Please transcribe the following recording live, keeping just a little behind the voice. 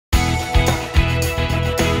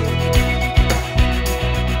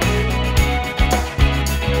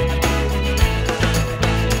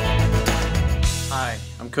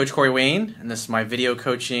Coach Corey Wayne, and this is my video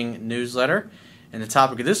coaching newsletter. And the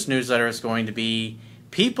topic of this newsletter is going to be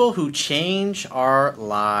people who change our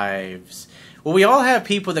lives. Well, we all have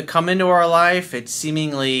people that come into our life at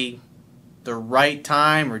seemingly the right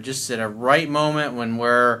time or just at a right moment when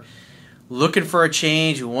we're looking for a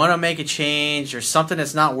change, we want to make a change, or something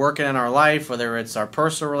that's not working in our life, whether it's our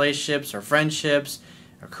personal relationships, our friendships,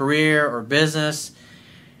 our career, or business.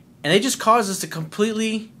 And they just cause us to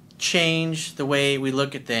completely change the way we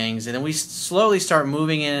look at things, and then we slowly start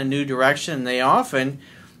moving in a new direction, and they often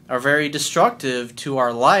are very destructive to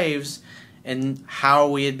our lives and how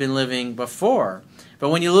we had been living before. But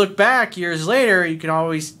when you look back years later, you can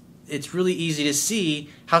always, it's really easy to see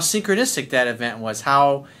how synchronistic that event was,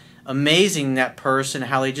 how amazing that person,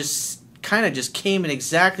 how they just kind of just came in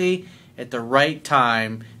exactly at the right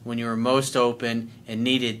time when you were most open and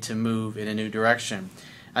needed to move in a new direction.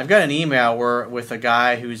 I've got an email with a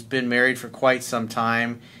guy who's been married for quite some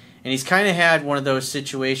time, and he's kind of had one of those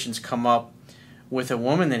situations come up with a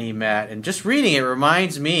woman that he met, and just reading it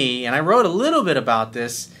reminds me, and I wrote a little bit about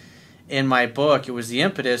this in my book. It was the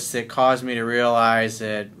impetus that caused me to realize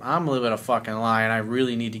that I'm a little bit of fucking lie and I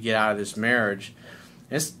really need to get out of this marriage.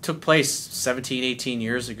 This took place 17, 18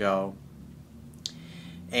 years ago.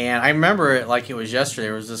 And I remember it like it was yesterday.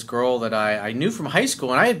 There was this girl that I knew from high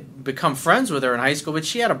school, and I had become friends with her in high school, but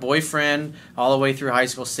she had a boyfriend all the way through high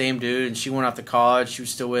school, same dude, and she went off to college. She was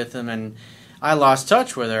still with him, and I lost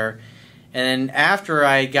touch with her. And then after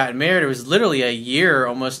I had gotten married, it was literally a year,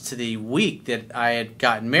 almost to the week that I had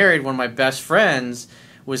gotten married, one of my best friends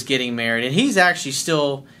was getting married. And he's actually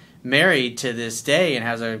still married to this day and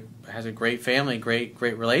has a great family, great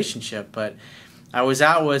relationship. But I was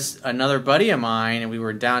out with another buddy of mine, and we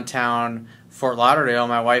were downtown Fort Lauderdale.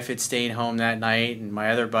 My wife had stayed home that night, and my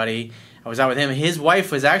other buddy, I was out with him. His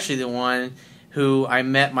wife was actually the one who I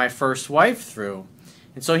met my first wife through.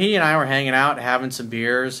 And so he and I were hanging out, having some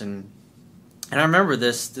beers, and I remember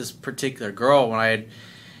this particular girl,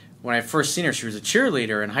 when I first seen her, she was a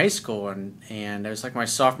cheerleader in high school, and it was like my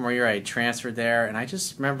sophomore year. I had transferred there, and I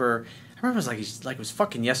just remember, it was like it was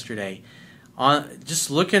fucking yesterday,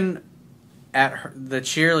 just looking at her, the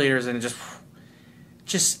cheerleaders, and it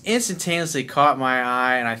just instantaneously caught my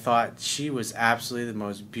eye, and I thought she was absolutely the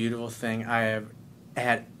most beautiful thing I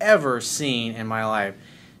had ever seen in my life.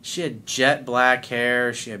 She had jet black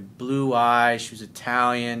hair, she had blue eyes, she was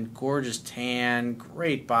Italian, gorgeous tan,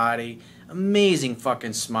 great body, amazing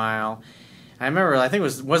fucking smile. I remember, I think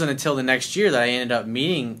it wasn't until the next year that I ended up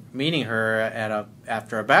meeting her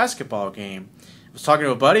after a basketball game. I was talking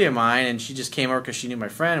to a buddy of mine, and she just came over because she knew my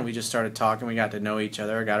friend, and we just started talking. We got to know each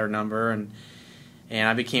other. I got her number, and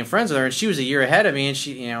I became friends with her. And she was a year ahead of me, and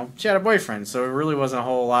she had a boyfriend, so it really wasn't a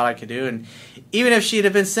whole lot I could do. And even if she'd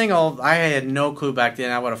have been single, I had no clue back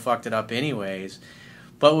then. I would have fucked it up anyways.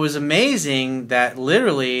 But it was amazing that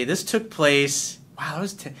literally this took place. Wow,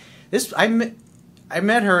 I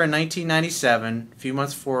met her in 1997, a few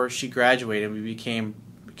months before she graduated. We became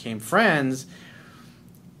friends.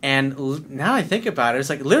 And now I think about it, it's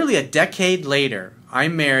like literally a decade later.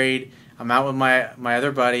 I'm married. I'm out with my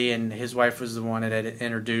other buddy, and his wife was the one that had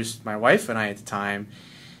introduced my wife and I at the time.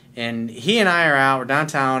 And he and I are out. We're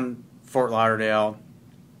downtown Fort Lauderdale,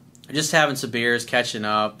 just having some beers, catching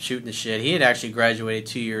up, shooting the shit. He had actually graduated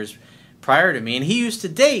 2 years prior to me, and he used to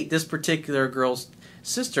date this particular girl's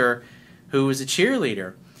sister, who was a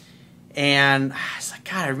cheerleader. And I was like,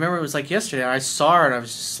 God, I remember it was like yesterday. I saw her, and I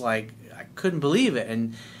was just like, I couldn't believe it.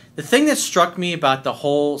 And the thing that struck me about the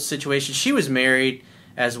whole situation, she was married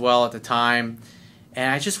as well at the time,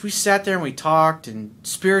 and we sat there and we talked, and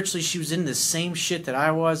spiritually she was in the same shit that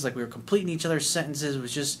I was. Like, we were completing each other's sentences. It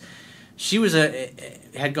was just, she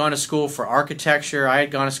had gone to school for architecture. I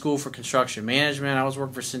had gone to school for construction management. I was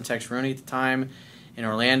working for Syntex Rooney at the time in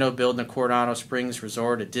Orlando, building a Coronado Springs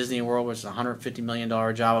resort at Disney World, which is a $150 million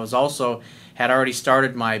job. Had already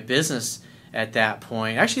started my business at that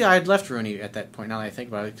point. Actually, I had left Rooney at that point, now that I think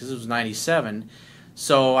about it, because it was 97.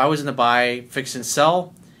 So I was in the buy, fix and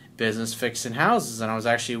sell business, fixing houses, and I was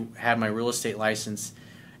actually had my real estate license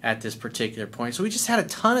at this particular point. So we just had a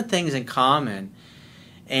ton of things in common.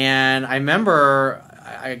 And I remember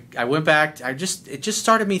I went back, it just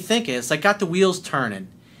started me thinking. It's like got the wheels turning.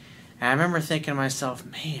 And I remember thinking to myself,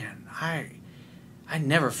 man, I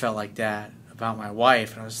never felt like that about my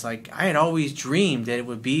wife. And I was like, I had always dreamed that it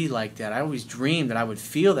would be like that. I always dreamed that I would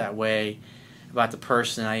feel that way about the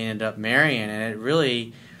person I ended up marrying, and it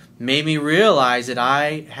really made me realize that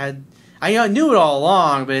I knew it all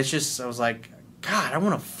along, but I was like, God, I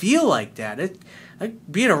want to feel like that. Like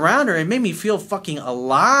being around her, it made me feel fucking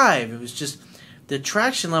alive. It was just the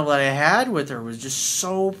attraction level that I had with her was just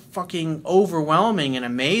so fucking overwhelming and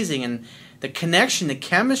amazing, and the connection, the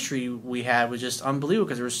chemistry we had was just unbelievable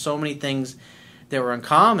because there were so many things that were in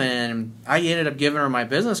common. And I ended up giving her my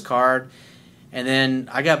business card, and then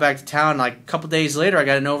I got back to town. Like a couple days later, I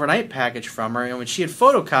got an overnight package from her, and when she had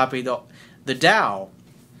photocopied the Tao,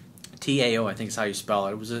 T-A-O, I think is how you spell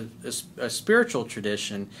it. It was a spiritual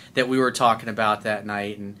tradition that we were talking about that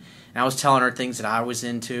night, and I was telling her things that I was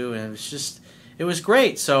into, and it was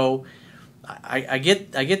great. So I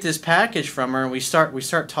get this package from her, and we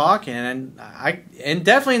start talking, and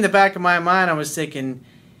definitely in the back of my mind I was thinking,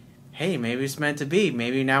 hey, maybe it's meant to be.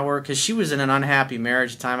 Maybe now because she was in an unhappy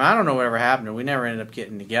marriage at the time. I don't know whatever happened to her. We never ended up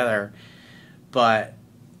getting together, but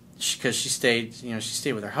because she stayed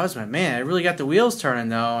with her husband. Man, it really got the wheels turning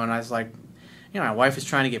though, and I was like, my wife was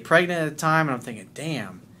trying to get pregnant at the time, and I'm thinking,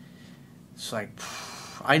 damn, it's like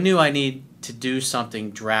I knew I need to do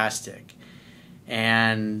something drastic.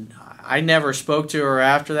 And I never spoke to her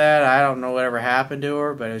after that. I don't know whatever happened to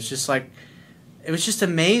her, but it was just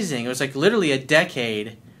amazing. It was like literally a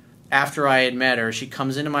decade after I had met her, she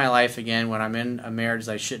comes into my life again when I'm in a marriage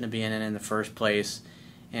that I shouldn't have been in the first place.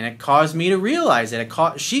 And it caused me to realize it.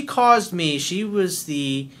 She was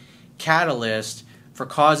the catalyst for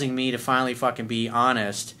causing me to finally fucking be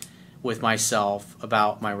honest with myself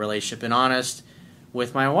about my relationship and honest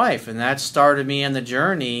with my wife. And that started me on the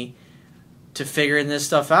journey to figuring this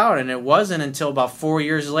stuff out. And it wasn't until about 4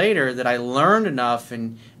 years later that I learned enough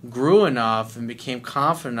and grew enough and became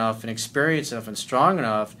confident enough and experienced enough and strong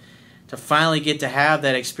enough to finally get to have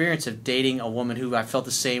that experience of dating a woman who I felt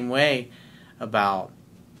the same way about.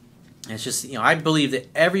 And it's just, I believe that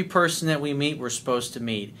every person that we meet, we're supposed to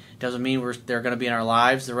meet. Doesn't mean they're going to be in our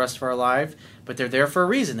lives the rest of our life, but they're there for a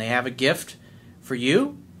reason. They have a gift for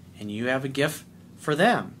you, and you have a gift for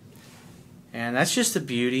them. And that's just the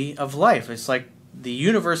beauty of life. It's like the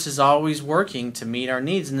universe is always working to meet our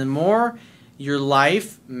needs. And the more your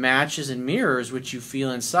life matches and mirrors what you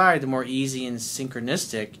feel inside, the more easy and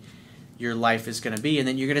synchronistic your life is going to be. And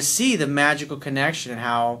then you're going to see the magical connection and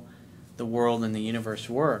how the world and the universe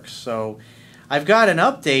works. So I've got an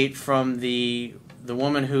update from the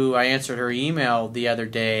woman who I answered her email the other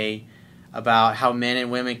day about how men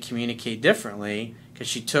and women communicate differently, because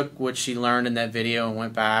she took what she learned in that video and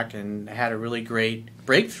went back and had a really great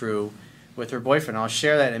breakthrough with her boyfriend. I'll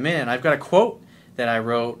share that in a minute. I've got a quote that I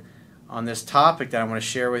wrote on this topic that I want to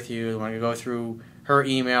share with you. I'm going to go through her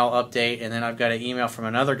email update, and then I've got an email from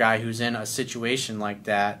another guy who's in a situation like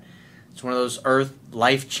that. It's one of those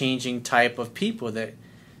life-changing type of people that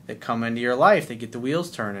come into your life. They get the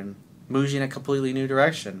wheels turning, moves you in a completely new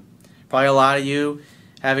direction. Probably a lot of you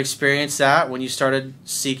have experienced that when you started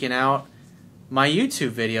seeking out my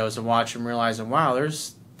YouTube videos and watching them, realizing, wow,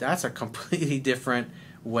 that's a completely different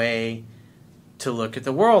way to look at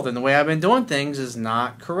the world, and the way I've been doing things is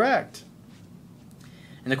not correct.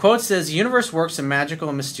 And the quote says, "The universe works in magical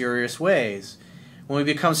and mysterious ways. When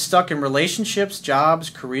we become stuck in relationships, jobs,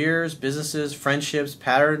 careers, businesses, friendships,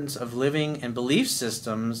 patterns of living, and belief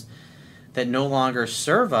systems that no longer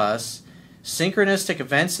serve us, synchronistic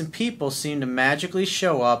events and people seem to magically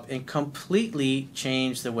show up and completely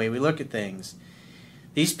change the way we look at things.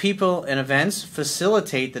 These people and events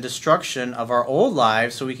facilitate the destruction of our old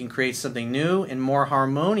lives so we can create something new and more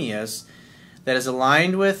harmonious that is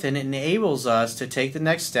aligned with and enables us to take the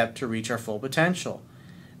next step to reach our full potential.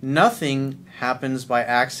 Nothing happens by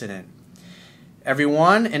accident.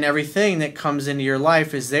 Everyone and everything that comes into your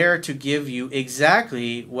life is there to give you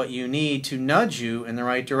exactly what you need to nudge you in the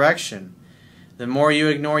right direction. The more you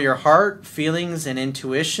ignore your heart, feelings, and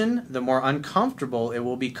intuition, the more uncomfortable it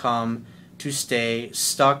will become to stay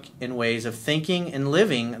stuck in ways of thinking and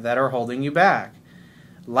living that are holding you back.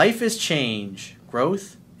 Life is change.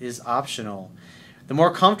 Growth is optional. The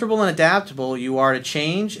more comfortable and adaptable you are to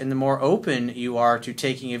change, and the more open you are to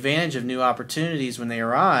taking advantage of new opportunities when they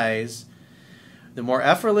arise, the more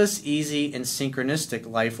effortless, easy, and synchronistic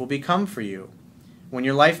life will become for you. When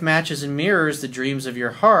your life matches and mirrors the dreams of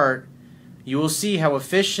your heart, you will see how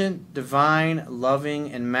efficient, divine,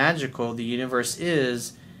 loving, and magical the universe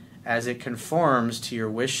is as it conforms to your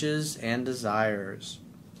wishes and desires."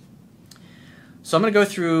 So I'm going to go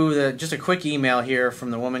through just a quick email here from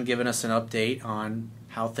the woman giving us an update on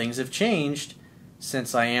how things have changed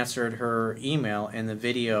since I answered her email in the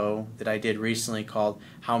video that I did recently called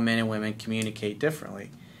How Men and Women Communicate Differently.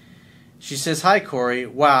 She says, "Hi Corey,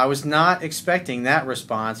 wow, I was not expecting that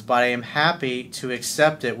response, but I am happy to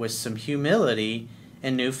accept it with some humility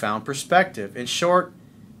and newfound perspective. In short,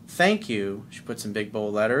 thank you." She put some big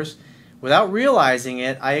bold letters. "Without realizing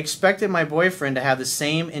it, I expected my boyfriend to have the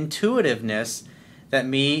same intuitiveness that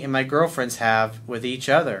me and my girlfriends have with each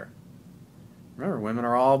other. Remember, women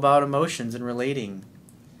are all about emotions and relating.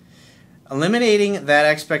 Eliminating that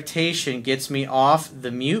expectation gets me off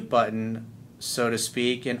the mute button, so to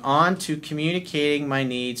speak, and on to communicating my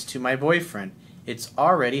needs to my boyfriend. It's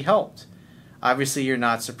already helped. Obviously, you're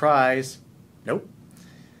not surprised. Nope.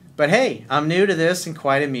 But hey, I'm new to this and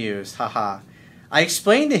quite amused. Haha. I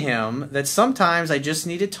explained to him that sometimes I just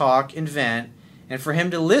need to talk and vent, and for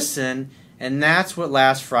him to listen, and that's what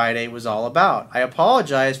last Friday was all about. I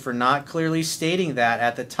apologize for not clearly stating that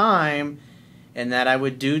at the time, and that I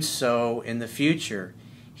would do so in the future.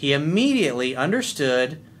 He immediately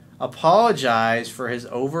understood, apologized for his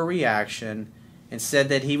overreaction, and said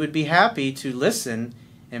that he would be happy to listen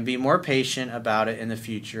and be more patient about it in the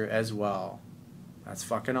future as well. That's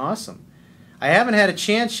fucking awesome. I haven't had a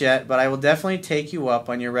chance yet, but I will definitely take you up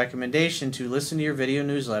on your recommendation to listen to your video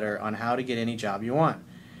newsletter on how to get any job you want.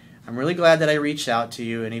 I'm really glad that I reached out to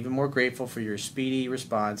you and even more grateful for your speedy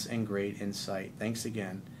response and great insight. Thanks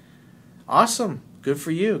again. Awesome. Good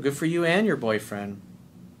for you. Good for you and your boyfriend.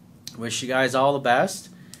 Wish you guys all the best,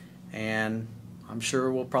 and I'm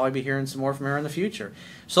sure we'll probably be hearing some more from her in the future.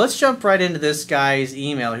 So let's jump right into this guy's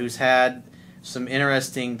email who's had some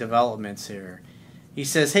interesting developments here. He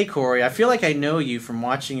says, "Hey Corey, I feel like I know you from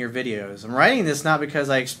watching your videos. I'm writing this not because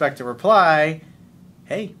I expect a reply."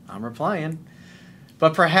 Hey, I'm replying.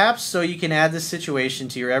 "But perhaps so you can add this situation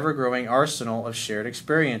to your ever-growing arsenal of shared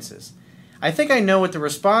experiences. I think I know what the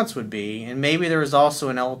response would be, and maybe there is also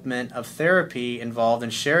an element of therapy involved in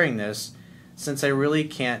sharing this, since I really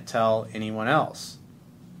can't tell anyone else.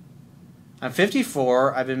 I'm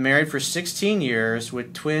 54, I've been married for 16 years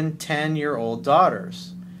with twin 10-year-old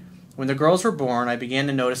daughters. When the girls were born, I began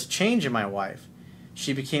to notice a change in my wife.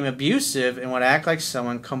 She became abusive and would act like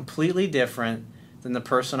someone completely different than the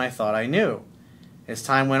person I thought I knew. As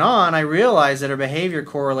time went on, I realized that her behavior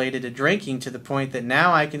correlated to drinking to the point that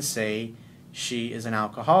now I can say she is an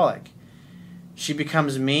alcoholic. She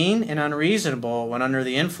becomes mean and unreasonable when under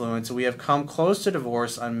the influence, and we have come close to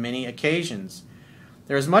divorce on many occasions.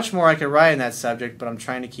 There is much more I could write on that subject, but I'm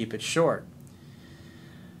trying to keep it short.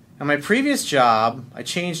 At my previous job, I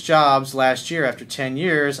changed jobs last year after 10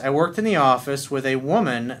 years. I worked in the office with a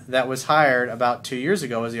woman that was hired about 2 years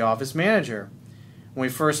ago as the office manager. When we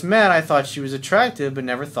first met, I thought she was attractive, but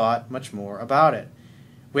never thought much more about it.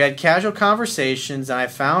 We had casual conversations, and I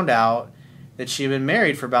found out that she had been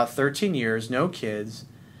married for about 13 years, no kids.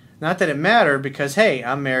 Not that it mattered, because, hey,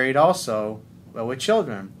 I'm married also, well, with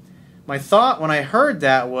children. My thought when I heard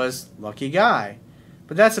that was, lucky guy.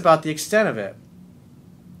 But that's about the extent of it.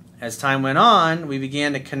 As time went on, we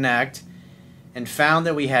began to connect and found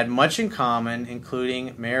that we had much in common,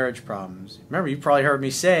 including marriage problems. Remember, you probably heard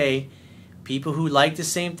me say, people who like the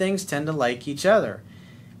same things tend to like each other.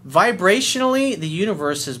 Vibrationally, the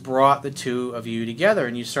universe has brought the two of you together,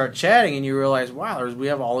 and you start chatting and you realize, wow, we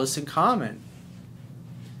have all this in common.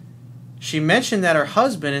 She mentioned that her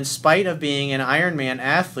husband, in spite of being an Ironman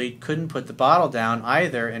athlete, couldn't put the bottle down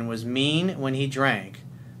either and was mean when he drank.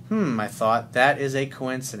 I thought, that is a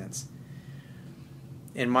coincidence.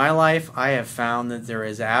 In my life, I have found that there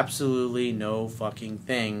is absolutely no fucking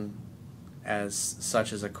thing as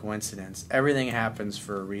such as a coincidence. Everything happens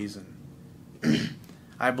for a reason.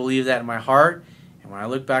 I believe that in my heart, and when I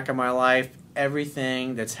look back on my life,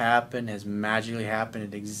 everything that's happened has magically happened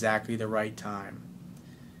at exactly the right time.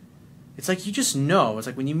 It's like you just know. It's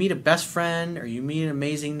like when you meet a best friend or you meet an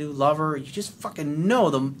amazing new lover, you just fucking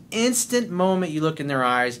know the instant moment you look in their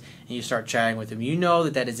eyes and you start chatting with them. You know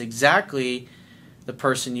that that is exactly the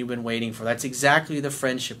person you've been waiting for. That's exactly the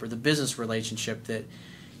friendship or the business relationship that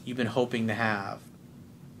you've been hoping to have.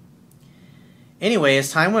 Anyway,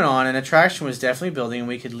 as time went on, an attraction was definitely building, and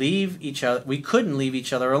we couldn't leave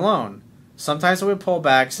each other alone. Sometimes I would pull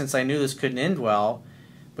back since I knew this couldn't end well,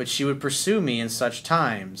 but she would pursue me in such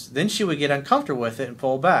times. Then she would get uncomfortable with it and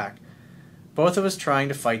pull back. Both of us trying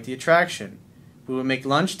to fight the attraction. We would make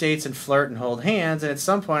lunch dates and flirt and hold hands, and at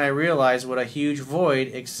some point I realized what a huge void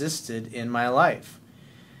existed in my life.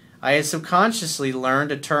 I had subconsciously learned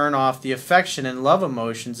to turn off the affection and love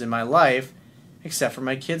emotions in my life, except for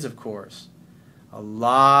my kids, of course. A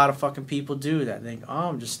lot of fucking people do that. They think, oh,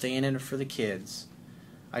 I'm just staying in it for the kids.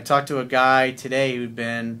 I talked to a guy today who'd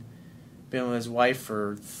been with his wife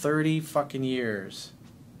for 30 fucking years.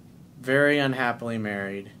 Very unhappily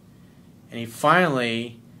married. And he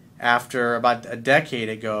finally, after about a decade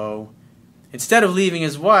ago, instead of leaving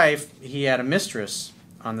his wife, he had a mistress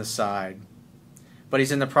on the side. But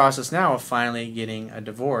he's in the process now of finally getting a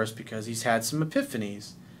divorce because he's had some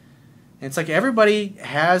epiphanies. And it's like everybody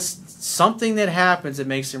has something that happens that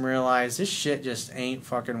makes them realize this shit just ain't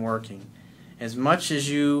fucking working. As much as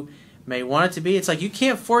you may want it to be, it's like you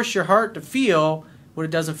can't force your heart to feel what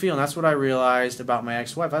it doesn't feel. And that's what I realized about my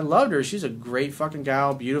ex-wife. I loved her. She's a great fucking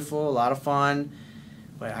gal, beautiful, a lot of fun.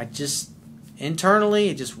 But I just, internally,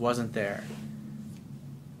 it just wasn't there.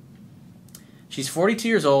 She's 42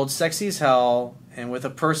 years old, sexy as hell, and with a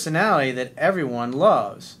personality that everyone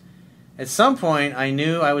loves. At some point, I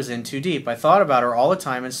knew I was in too deep. I thought about her all the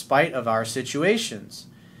time in spite of our situations.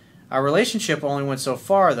 Our relationship only went so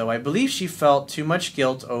far, though. I believe she felt too much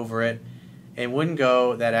guilt over it and wouldn't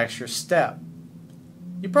go that extra step.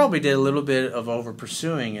 You probably did a little bit of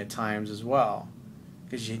over-pursuing at times as well,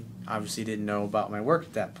 because you obviously didn't know about my work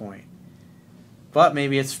at that point. But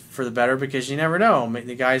maybe it's for the better, because you never know.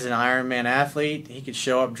 The guy's an Ironman athlete. He could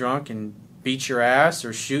show up drunk and beat your ass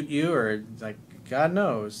or shoot you, or like, God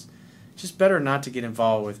knows. It's just better not to get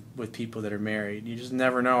involved with people that are married. You just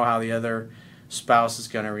never know how the other spouse is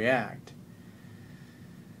going to react.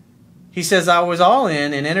 He says, I was all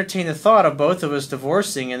in and entertained the thought of both of us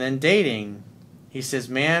divorcing and then dating. He says,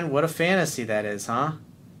 man, what a fantasy that is, huh?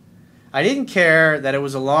 I didn't care that it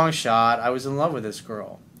was a long shot. I was in love with this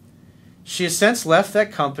girl. She has since left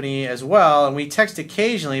that company as well, and we text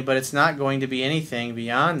occasionally, but it's not going to be anything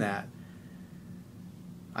beyond that.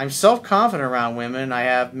 I'm self-confident around women. I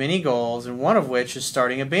have many goals, and one of which is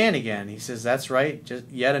starting a band again. He says, that's right, just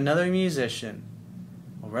yet another musician.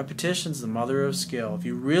 Well, repetition's the mother of skill. If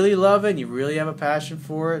you really love it and you really have a passion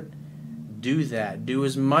for it, do that. Do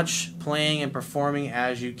as much playing and performing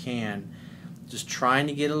as you can. Just trying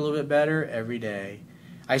to get a little bit better every day.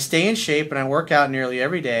 I stay in shape and I work out nearly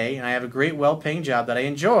every day, and I have a great well-paying job that I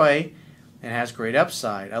enjoy and has great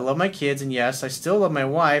upside. I love my kids, and yes, I still love my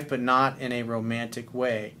wife, but not in a romantic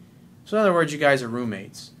way. So in other words, you guys are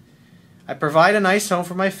roommates. I provide a nice home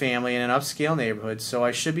for my family in an upscale neighborhood, so I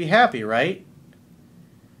should be happy, right?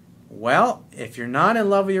 Well, if you're not in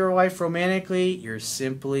love with your wife romantically, you're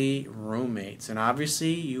simply roommates. And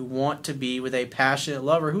obviously, you want to be with a passionate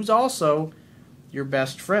lover who's also your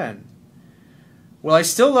best friend. Well, I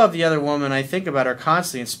still love the other woman. I think about her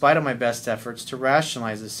constantly in spite of my best efforts to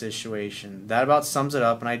rationalize the situation. That about sums it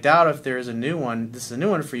up, and I doubt if there is a new one. This is a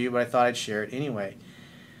new one for you, but I thought I'd share it anyway.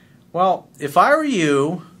 Well, if I were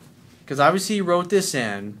you, because obviously you wrote this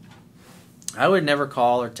in, I would never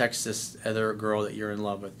call or text this other girl that you're in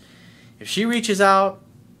love with. If she reaches out,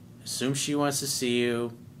 assume she wants to see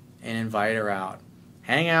you and invite her out.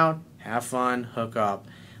 Hang out, have fun, hook up.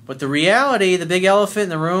 But the reality, the big elephant in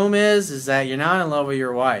the room is that you're not in love with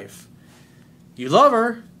your wife. You love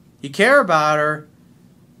her, you care about her,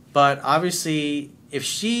 but obviously if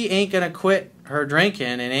she ain't going to quit her drinking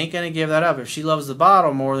and ain't going to give that up, if she loves the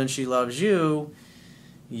bottle more than she loves you,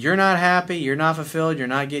 you're not happy, you're not fulfilled, you're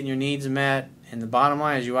not getting your needs met. And the bottom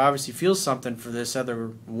line is you obviously feel something for this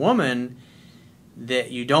other woman that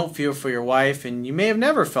you don't feel for your wife, and you may have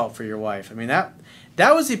never felt for your wife. I mean, that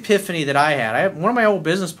was the epiphany that I had. One of my old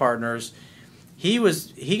business partners, he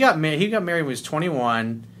got married when he was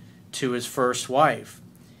 21 to his first wife.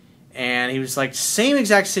 And he was like same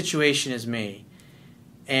exact situation as me.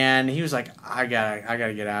 And he was like, I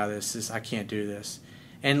gotta get out of this. I can't do this.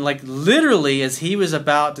 And like literally as he was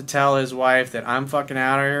about to tell his wife that I'm fucking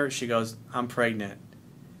out of here, she goes, I'm pregnant.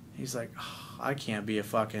 He's like, oh, I can't be a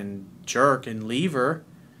fucking jerk and leave her.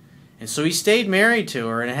 And so he stayed married to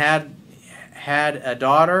her and had a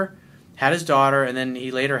daughter, had his daughter, and then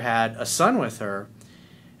he later had a son with her.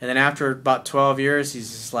 And then after about 12 years,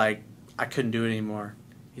 he's just like, I couldn't do it anymore.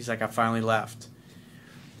 He's like, I finally left.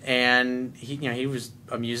 And he was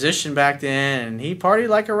a musician back then, and he partied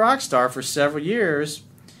like a rock star for several years.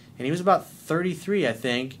 And he was about 33, I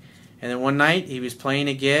think. And then one night he was playing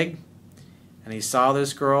a gig, and he saw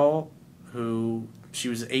this girl who, she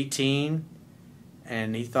was 18,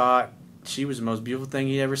 and he thought she was the most beautiful thing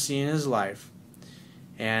he'd ever seen in his life.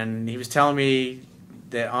 And he was telling me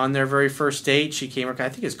that on their very first date, she came, I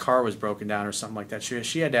think his car was broken down or something like that.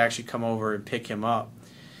 She had to actually come over and pick him up.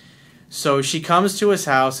 So she comes to his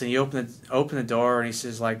house, and he opened the door, and he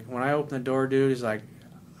says, like, when I opened the door, dude, he's like,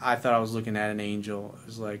 I thought I was looking at an angel. It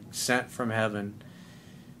was like sent from heaven.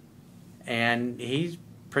 And he's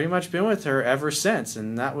pretty much been with her ever since.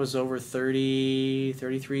 And that was over 30,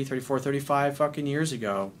 33, 34, 35 fucking years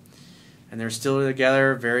ago. And they're still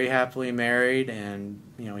together, very happily married. And,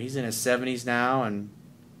 you know, he's in his 70s now. And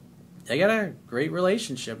they got a great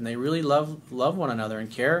relationship. And they really love one another and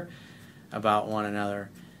care about one another.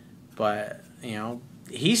 But, you know,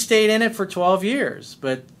 he stayed in it for 12 years.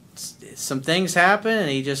 But some things happened, and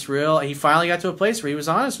he finally got to a place where he was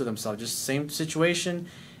honest with himself. Just the same situation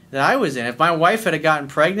that I was in. If my wife had gotten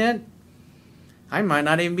pregnant, I might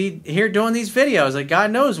not even be here doing these videos. Like,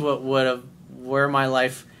 God knows where my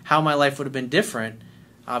life how my life would have been different,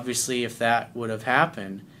 obviously, if that would have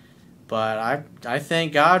happened. But I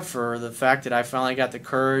thank God for the fact that I finally got the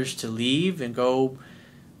courage to leave and go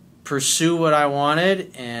pursue what I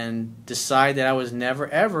wanted and decide that I was never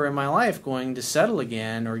ever in my life going to settle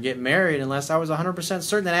again or get married unless I was 100%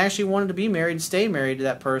 certain that I actually wanted to be married and stay married to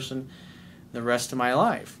that person the rest of my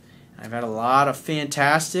life. I've had a lot of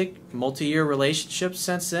fantastic multi-year relationships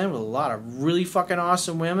since then with a lot of really fucking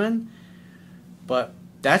awesome women, but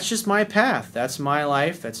that's just my path. That's my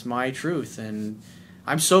life. That's my truth. And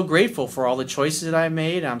I'm so grateful for all the choices that I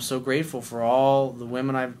made. I'm so grateful for all the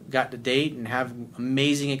women I've got to date and have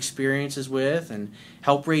amazing experiences with and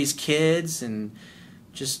help raise kids and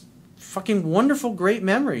just fucking wonderful, great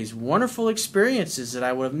memories, wonderful experiences that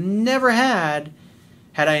I would have never had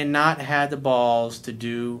I not had the balls to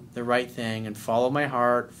do the right thing and follow my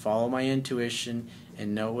heart, follow my intuition,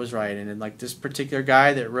 and know it was right. And like this particular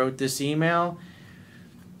guy that wrote this email,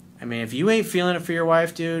 I mean, if you ain't feeling it for your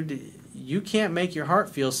wife, dude, you can't make your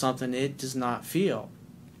heart feel something it does not feel.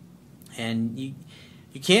 And you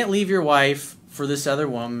can't leave your wife for this other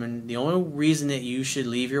woman. The only reason that you should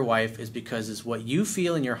leave your wife is because it's what you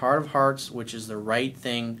feel in your heart of hearts, which is the right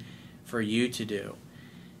thing for you to do.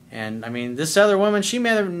 And I mean, this other woman, she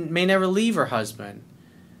may never leave her husband.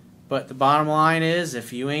 But the bottom line is,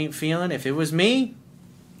 if you ain't feeling, if it was me,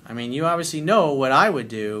 I mean, you obviously know what I would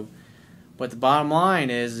do. But the bottom line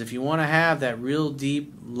is, if you want to have that real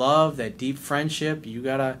deep love, that deep friendship, you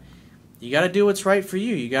gotta do what's right for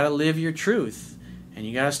you. You gotta live your truth, and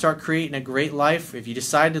you gotta start creating a great life. If you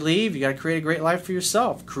decide to leave, you gotta create a great life for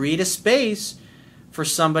yourself. Create a space for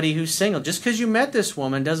somebody who's single. Just because you met this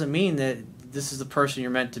woman doesn't mean that this is the person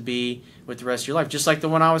you're meant to be with the rest of your life. Just like the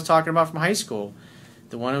one I was talking about from high school,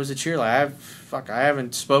 the one who was a cheerleader. I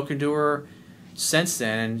haven't spoken to her since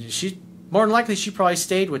then, and she's more than likely she probably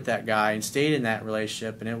stayed with that guy and stayed in that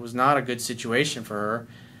relationship, and it was not a good situation for her.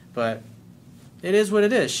 But it is what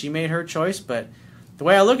it is. She made her choice, but the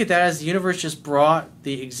way I look at that is the universe just brought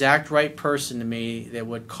the exact right person to me that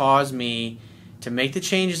would cause me to make the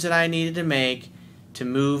changes that I needed to make to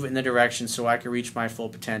move in the direction so I could reach my full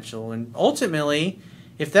potential. And ultimately,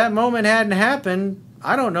 if that moment hadn't happened,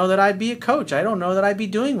 I don't know that I'd be a coach. I don't know that I'd be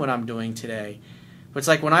doing what I'm doing today. But it's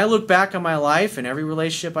like when I look back on my life and every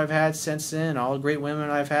relationship I've had since then, all the great women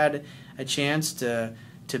I've had a chance to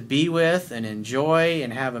be with and enjoy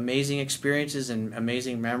and have amazing experiences and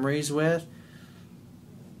amazing memories with,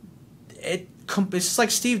 it's just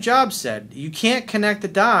like Steve Jobs said, you can't connect the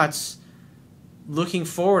dots looking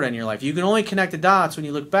forward in your life. You can only connect the dots when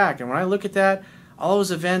you look back. And when I look at that, all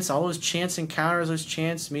those events, all those chance encounters, those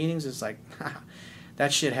chance meetings, it's like,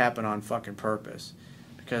 that shit happened on fucking purpose.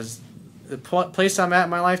 Because the place I'm at in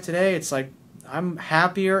my life today, it's like I'm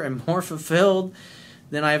happier and more fulfilled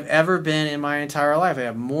than I've ever been in my entire life. I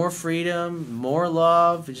have more freedom, more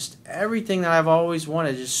love, just everything that I've always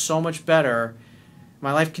wanted, just so much better.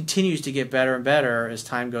 My life continues to get better and better as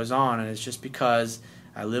time goes on, and it's just because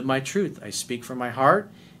I live my truth. I speak from my heart,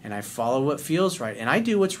 and I follow what feels right. And I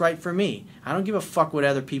do what's right for me. I don't give a fuck what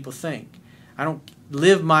other people think. I don't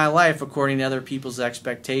live my life according to other people's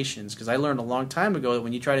expectations, because I learned a long time ago that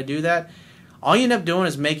when you try to do that, all you end up doing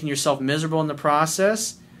is making yourself miserable in the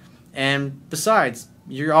process. And besides,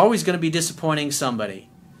 you're always going to be disappointing somebody.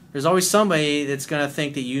 There's always somebody that's going to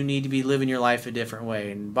think that you need to be living your life a different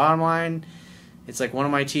way. And bottom line, it's like one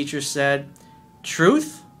of my teachers said,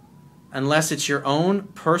 truth, unless it's your own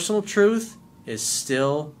personal truth, is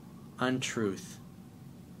still untruth.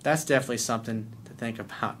 That's definitely something to think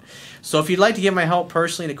about. So if you'd like to get my help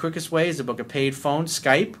personally, the quickest way is to book a paid phone,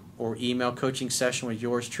 Skype, or email coaching session with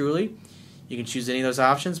yours truly. You can choose any of those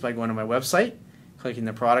options by going to my website, clicking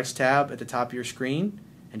the products tab at the top of your screen,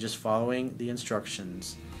 and just following the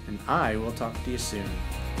instructions. And I will talk to you soon.